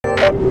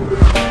Okay,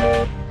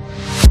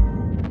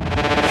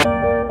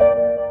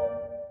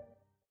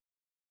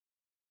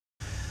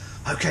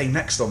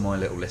 next on my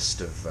little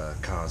list of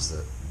cars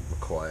that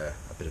require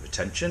a bit of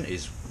attention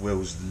is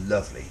Will's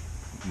lovely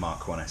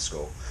Mk1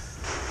 Escort.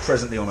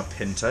 Presently on a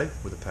Pinto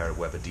with a pair of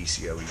Weber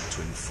DCOE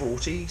twin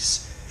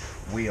 40s.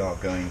 We are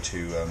going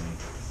to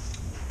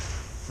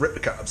rip the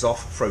carbs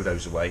off, throw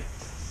those away.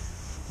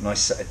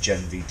 Nice set of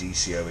Jenvey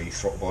DCOE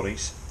throttle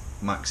bodies,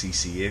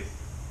 MaxxECU.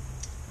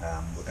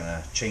 We're going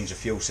to change the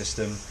fuel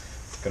system.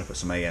 Going to put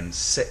some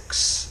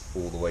AN6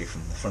 all the way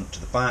from the front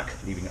to the back,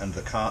 leaving it under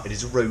the car. It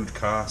is a road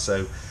car,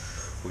 so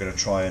we're going to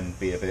try and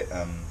be a bit,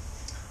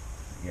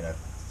 you know,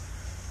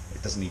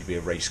 it doesn't need to be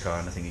a race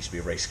car, nothing needs to be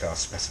a race car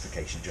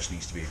specification, it just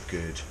needs to be a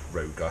good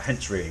road car,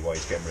 hence really why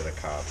he's getting rid of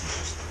carbs. He's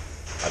just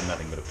had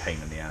nothing but a pain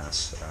in the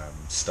ass,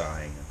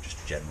 starring and just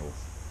general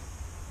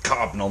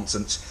carb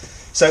nonsense.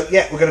 So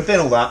yeah, we're going to bin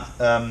all that.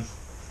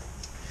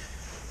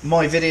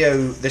 My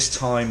video this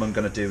time I'm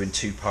going to do in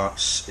two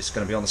parts. It's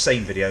going to be on the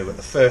same video, but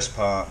the first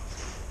part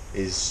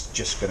is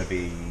just going to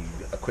be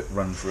a quick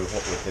run through of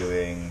what we're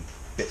doing,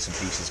 bits and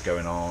pieces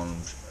going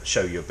on,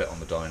 show you a bit on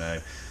the dyno.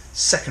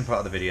 Second part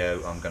of the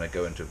video I'm going to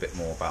go into a bit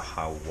more about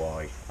how,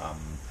 why,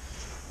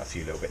 a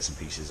few little bits and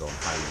pieces on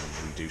how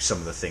we do some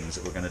of the things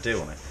that we're going to do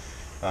on it.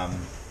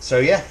 So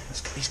yeah,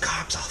 let's get these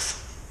carbs off.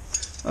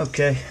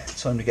 Okay,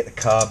 time to get the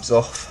carbs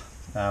off.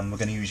 We're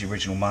going to use the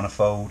original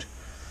manifold,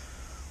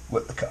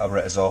 whip the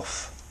carburetors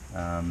off,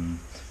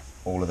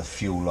 all of the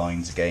fuel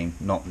lines again,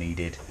 not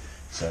needed.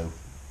 So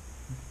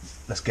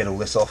let's get all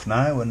this off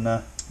now and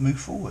move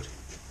forward.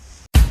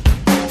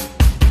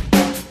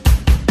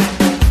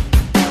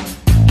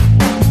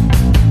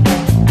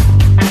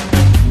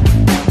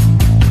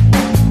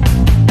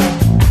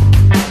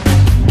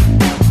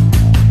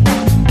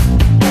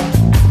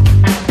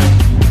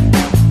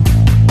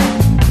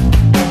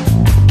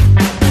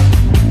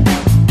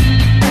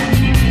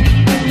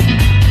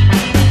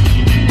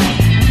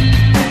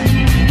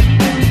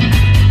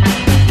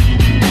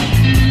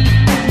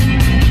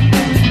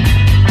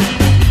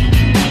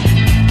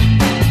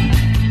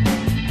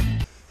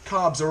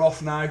 Carbs are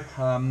off now.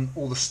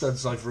 All the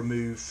studs I've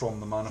removed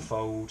from the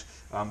manifold.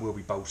 We'll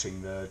be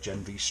bolting the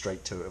Jenveys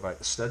straight to it without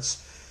the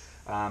studs.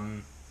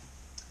 I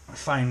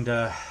found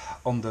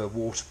on the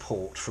water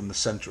port from the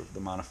centre of the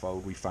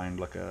manifold we found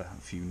like a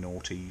few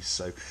naughties,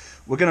 so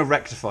we're going to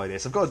rectify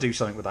this. I've got to do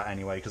something with that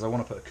anyway because I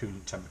want to put a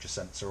coolant temperature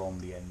sensor on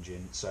the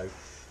engine, so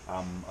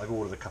I've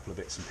ordered a couple of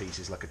bits and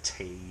pieces like a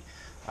T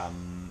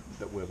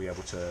that we'll be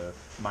able to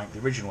mount the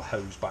original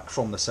hose back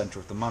from the centre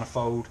of the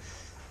manifold,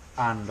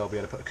 and I'll be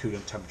able to put a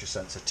coolant temperature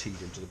sensor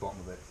teed into the bottom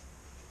of it.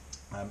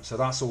 So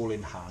that's all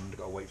in hand.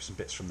 Got to wait for some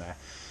bits from there.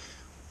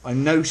 I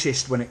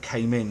noticed when it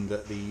came in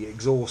that the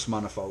exhaust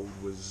manifold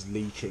was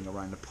leaking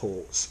around the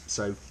ports,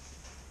 so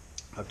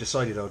I've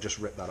decided I'll just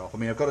rip that off. I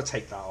mean, I've got to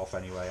take that off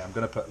anyway. I'm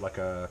going to put like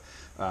an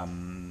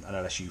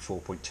LSU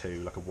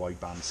 4.2, like a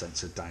wideband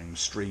sensor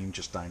downstream,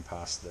 just down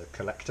past the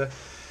collector.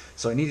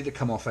 So I needed to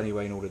come off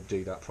anyway in order to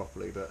do that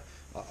properly, but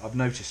I've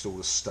noticed all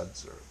the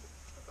studs are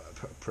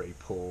pretty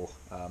poor,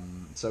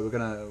 so we're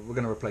gonna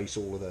replace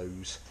all of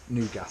those,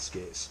 new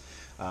gaskets.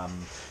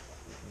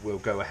 We'll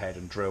go ahead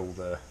and drill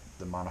the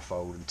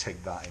manifold and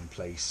take that in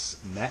place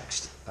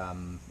next.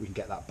 We can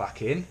get that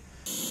back in.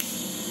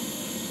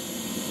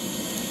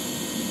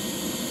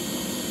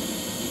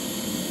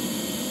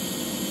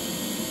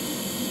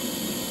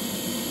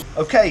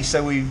 Okay,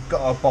 so we've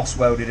got our boss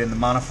welded in the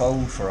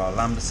manifold for our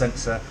Lambda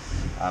sensor.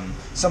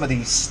 Some of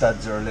these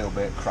studs are a little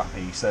bit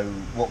crappy, so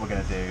what we're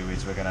going to do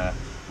is we're going to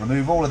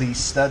remove all of these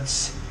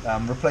studs,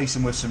 replace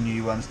them with some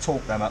new ones,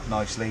 torque them up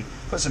nicely,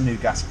 put some new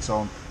gaskets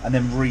on, and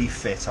then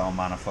refit our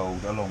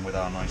manifold along with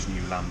our nice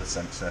new Lambda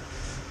sensor.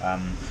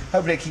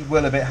 Hopefully it'll keep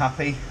Will a bit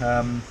happy.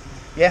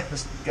 Yeah,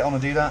 let's get on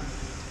and do that.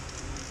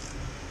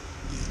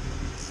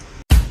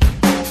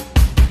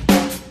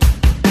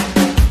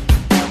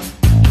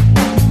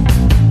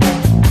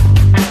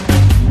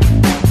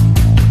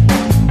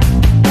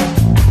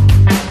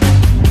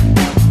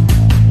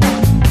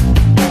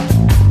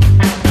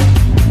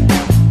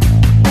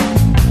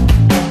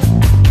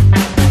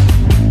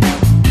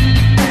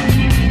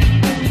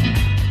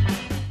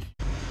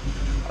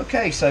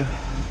 Okay, so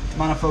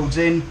manifold's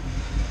in,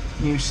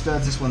 new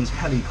studs. This one's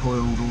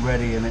heli-coiled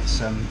already, and it's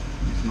a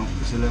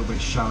little bit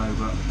shallow,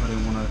 but I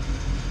don't want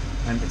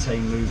to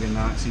entertain moving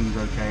that. It seems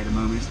okay at the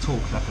moment. It's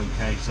torqued up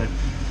okay, so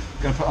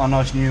I'm going to put our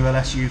nice new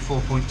LSU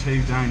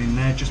 4.2 down in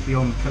there, just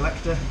beyond the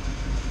collector.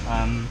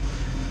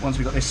 Once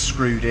we've got this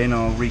screwed in,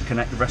 I'll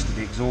reconnect the rest of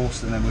the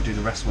exhaust, and then we'll do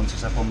the rest once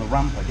it's up on the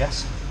ramp, I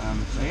guess.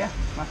 So yeah,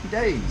 happy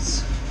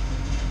days.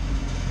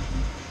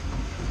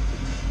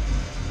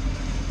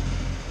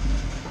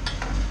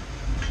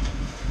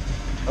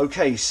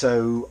 Okay,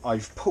 so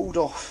I've pulled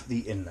off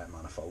the inlet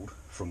manifold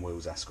from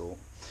Will's Escort.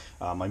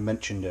 I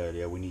mentioned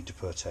earlier we need to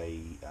put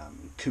a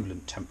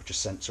coolant temperature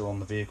sensor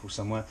on the vehicle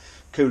somewhere.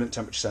 Coolant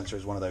temperature sensor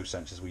is one of those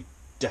sensors we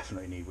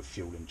definitely need with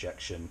fuel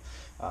injection.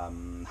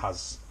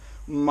 Has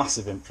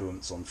massive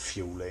influence on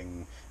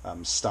fueling,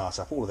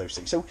 startup, all of those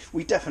things. So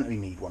we definitely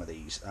need one of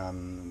these.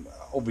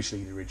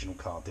 Obviously the original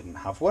car didn't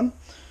have one,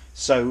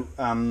 so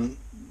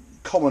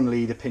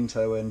commonly the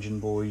Pinto Engine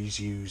boys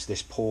use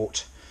this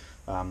port.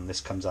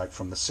 This comes out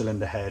from the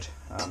cylinder head,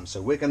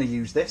 so we're going to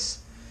use this.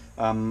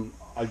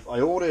 I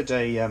ordered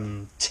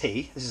a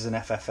T. This is an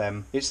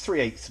FFM. It's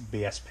 3/8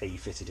 BSP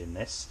fitted in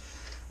this.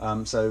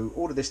 So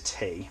ordered this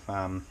T.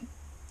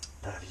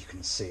 You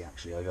can see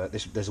actually,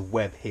 there's a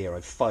web here.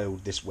 I've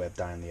filed this web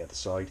down the other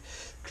side,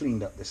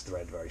 cleaned up this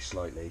thread very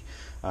slightly,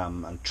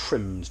 and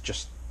trimmed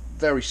just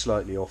very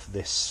slightly off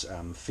this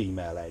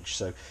female edge.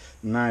 So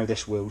now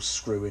this will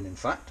screw in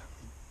fact.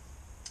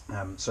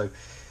 So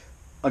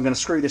I'm going to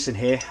screw this in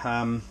here.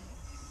 I'm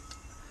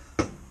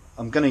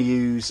going to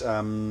use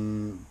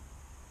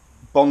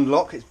Bond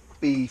Lock. It's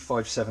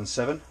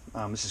B577.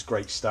 This is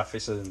great stuff.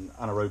 It's an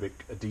anaerobic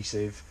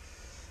adhesive.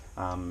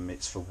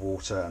 It's for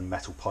water and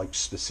metal pipes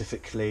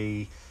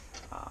specifically.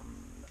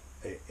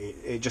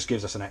 It just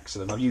gives us an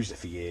excellent. I've used it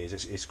for years.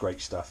 It's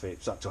great stuff.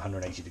 It's up to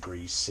 180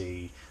 degrees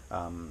C,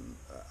 and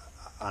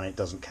it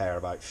doesn't care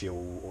about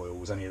fuel,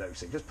 oils, any of those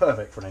things. It's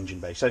perfect for an engine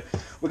bay. So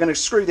we're going to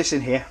screw this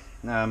in here.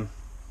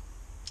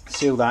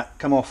 Seal that,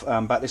 come off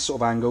about this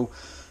sort of angle.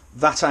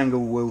 That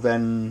angle will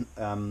then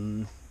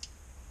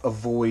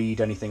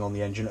avoid anything on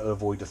the engine. It'll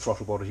avoid the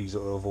throttle bodies,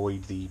 it'll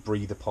avoid the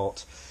breather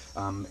pot.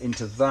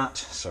 Into that,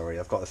 sorry,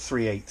 I've got a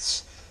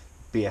 3/8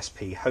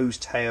 BSP hose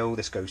tail.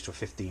 This goes to a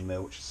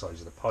 15mm, which is the size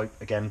of the pipe.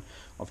 Again,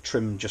 I've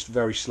trimmed just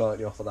very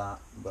slightly off of that,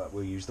 but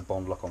we'll use the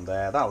Bond Lock on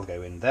there. That'll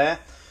go in there.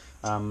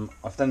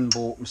 I've then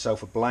bought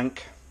myself a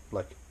blank,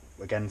 like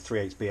again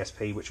 3/8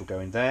 BSP, which will go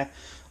in there.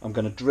 I'm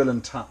going to drill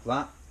and tap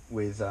that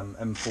with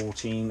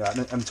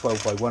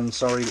M12x1,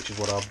 sorry, which is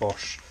what our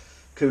Bosch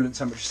coolant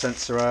temperature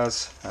sensor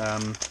has,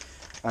 and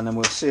then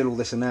we'll seal all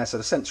this in there. So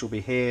the sensor will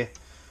be here,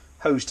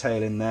 hose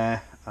tail in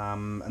there,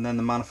 and then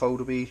the manifold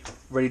will be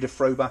ready to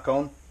throw back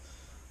on.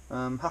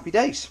 Happy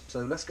days. So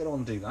let's get on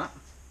and do that.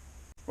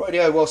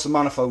 Rightio, whilst the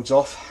manifold's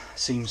off,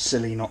 seems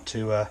silly not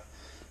to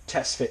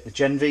test fit the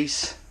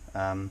Jenveys.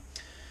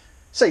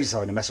 Saves us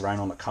having to mess around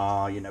on the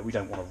car. You know, we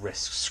don't want to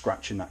risk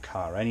scratching that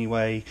car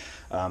anyway.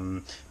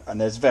 And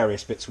there's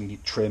various bits we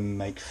need to trim,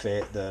 make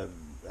fit. The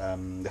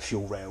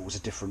fuel rail was a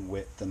different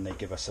width, and they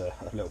give us a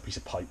little piece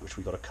of pipe which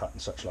we got to cut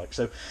and such like.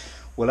 So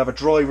we'll have a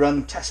dry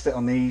run, test fit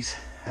on these,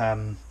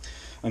 and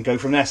go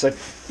from there. So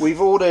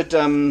we've ordered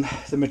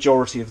the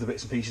majority of the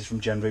bits and pieces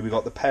from Jenvey. We've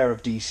got the pair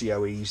of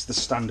DCOEs, the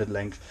standard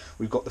length.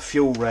 We've got the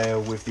fuel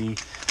rail with the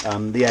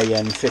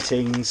AN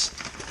fittings.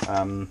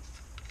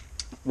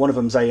 One of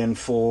them's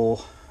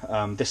AN4,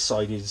 this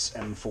side is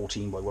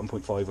M14 by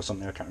 1.5 or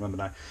something, I can't remember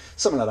now,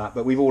 something like that.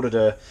 But we've ordered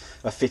a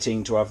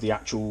fitting to have the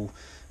actual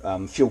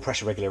fuel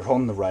pressure regulator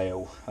on the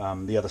rail.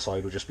 The other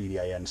side will just be the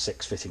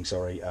AN6 fitting,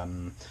 sorry,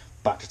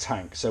 back to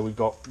tank. So we've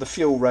got the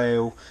fuel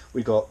rail,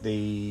 we've got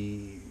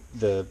the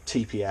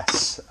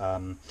TPS,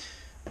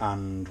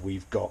 and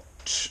we've got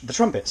the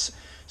trumpets.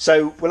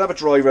 So we'll have a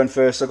dry run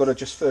first. I've got to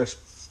just first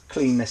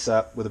clean this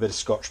up with a bit of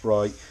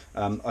Scotch-Brite.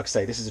 Like I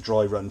say, this is a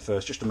dry run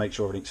first, just to make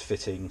sure everything's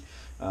fitting,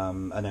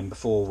 and then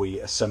before we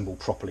assemble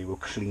properly, we'll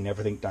clean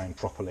everything down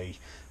properly,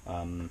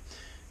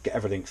 get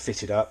everything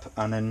fitted up,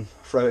 and then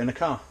throw it in the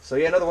car. So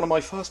yeah, another one of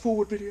my fast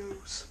forward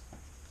videos.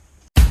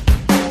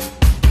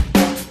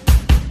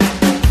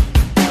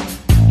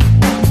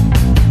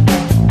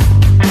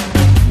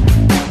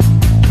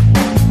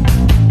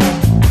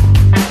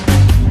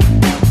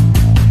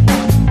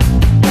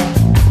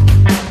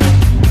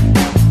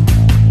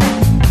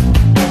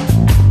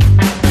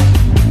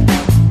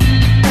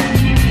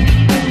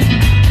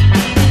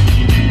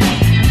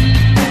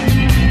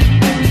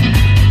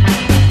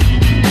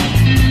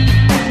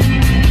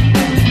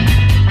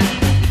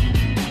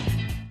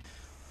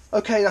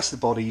 Okay, that's the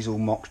bodies all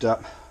mocked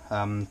up.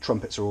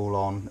 Trumpets are all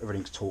on.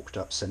 Everything's torqued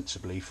up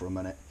sensibly for a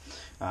minute.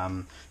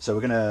 So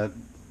we're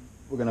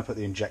gonna put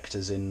the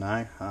injectors in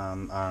now,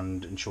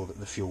 and ensure that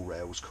the fuel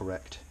rail's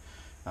correct,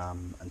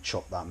 and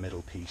chop that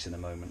middle piece in a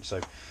moment. So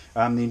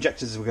the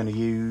injectors we're going to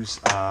use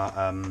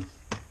are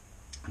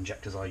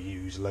injectors I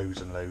use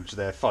loads and loads.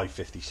 They're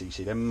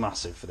 550cc. They're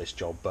massive for this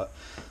job, but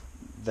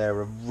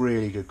they're a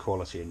really good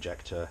quality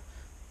injector.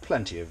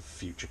 Plenty of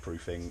future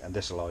proofing, and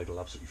this will idle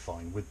absolutely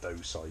fine with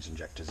those size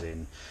injectors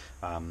in.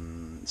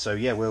 So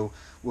yeah, we'll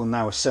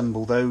now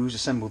assemble those,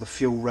 assemble the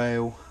fuel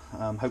rail.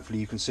 Hopefully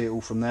you can see it all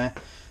from there,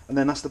 and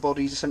then that's the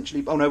bodies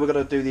essentially. Oh no, we've got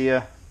to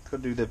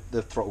do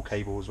the throttle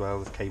cable as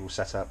well, the cable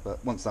setup.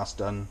 But once that's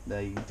done,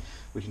 we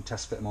can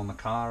test fit them on the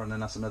car, and then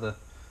that's another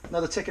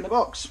tick in the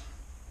box.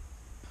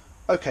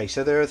 Okay,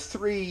 so there are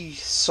 3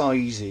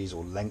 sizes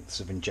or lengths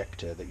of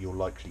injector that you'll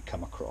likely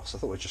come across. I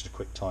thought it was just a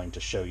quick time to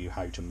show you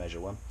how to measure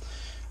one.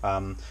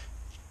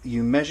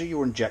 You measure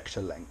your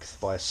injector length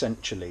by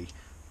essentially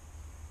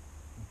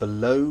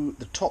below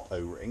the top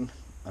O-ring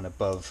and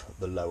above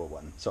the lower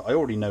one. So I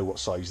already know what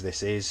size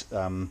this is,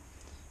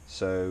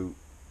 so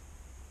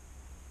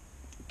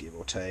give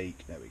or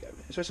take, there we go.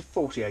 So it's a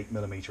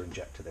 48mm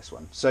injector, this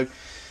one. So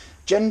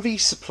Jenvey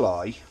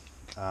supply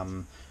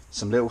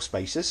some little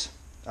spacers.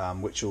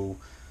 which you'll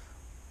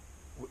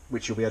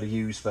be able to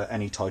use for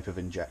any type of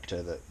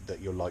injector that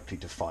you're likely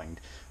to find.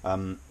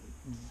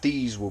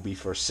 These will be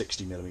for a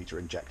 60mm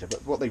injector,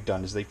 but what they've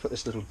done is they've put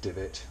this little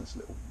divot, this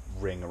little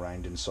ring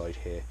around inside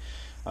here,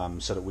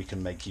 so that we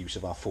can make use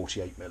of our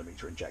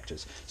 48mm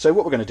injectors. So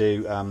what we're going to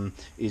do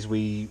is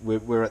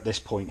we're at this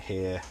point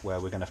here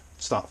where we're going to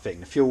start fitting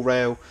the fuel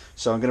rail.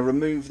 So I'm going to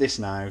remove this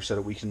now so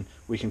that we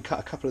can cut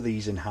a couple of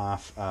these in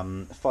half,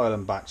 file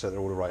them back so they're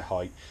all the right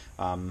height.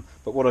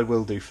 But what I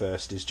will do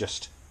first is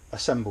just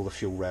assemble the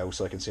fuel rail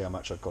so I can see how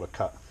much I've got to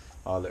cut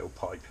our little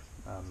pipe,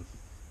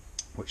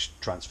 which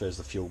transfers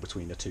the fuel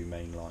between the two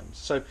main lines.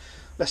 So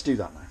let's do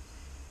that now.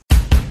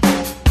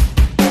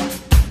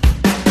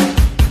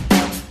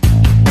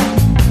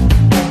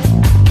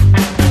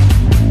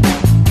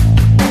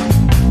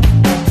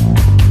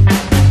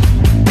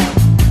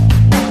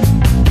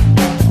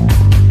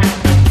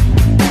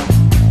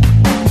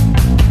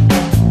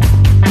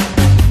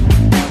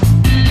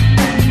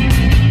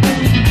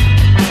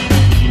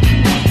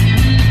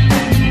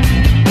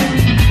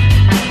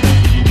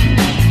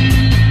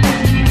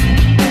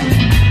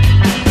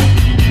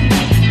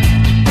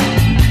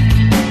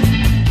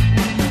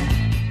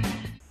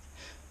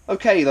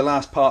 Okay, the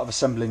last part of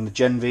assembling the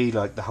Jenvey,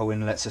 like the whole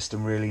inlet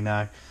system really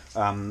now.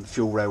 The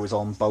fuel rail is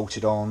on,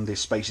 bolted on, the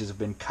spacers have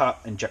been cut,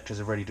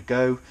 injectors are ready to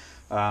go.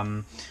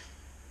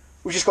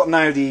 We've just got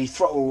now the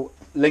throttle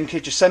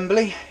linkage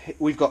assembly.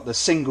 We've got the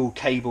single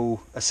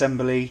cable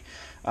assembly.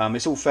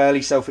 It's all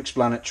fairly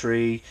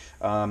self-explanatory.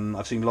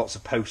 I've seen lots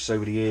of posts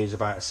over the years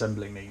about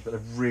assembling these, but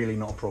they're really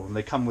not a problem.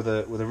 They come with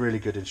a really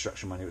good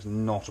instruction manual. It's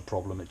not a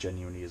problem, it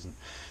genuinely isn't.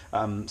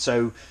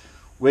 So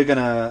we're going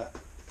to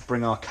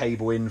bring our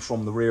cable in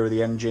from the rear of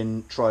the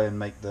engine, try and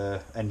make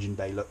the engine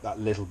bay look that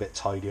little bit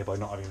tidier by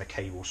not having the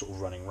cable sort of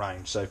running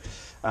round. So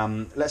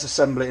let's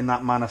assemble it in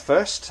that manner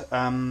first.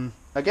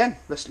 Again,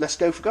 let's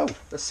go for gold.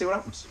 Let's see what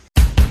happens.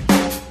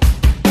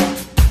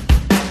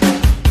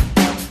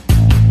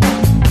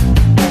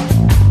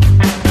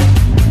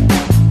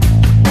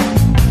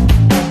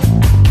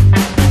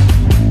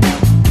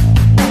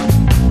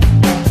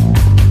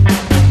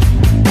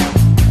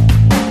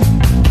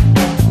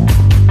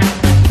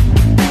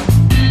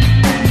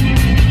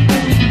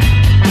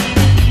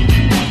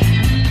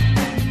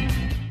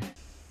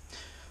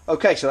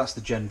 Okay, so that's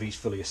the Jenveys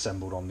fully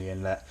assembled on the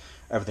inlet.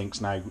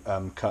 Everything's now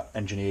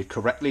engineered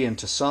correctly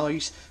into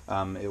size.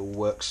 It all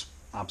works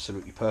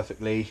absolutely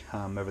perfectly.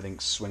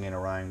 Everything's swinging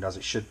around as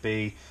it should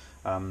be.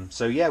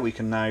 So yeah, we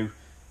can now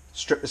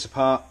strip this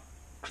apart,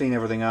 clean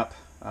everything up,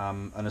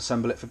 and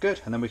assemble it for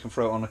good. And then we can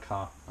throw it on a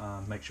car,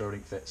 make sure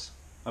everything fits.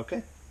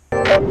 Okay.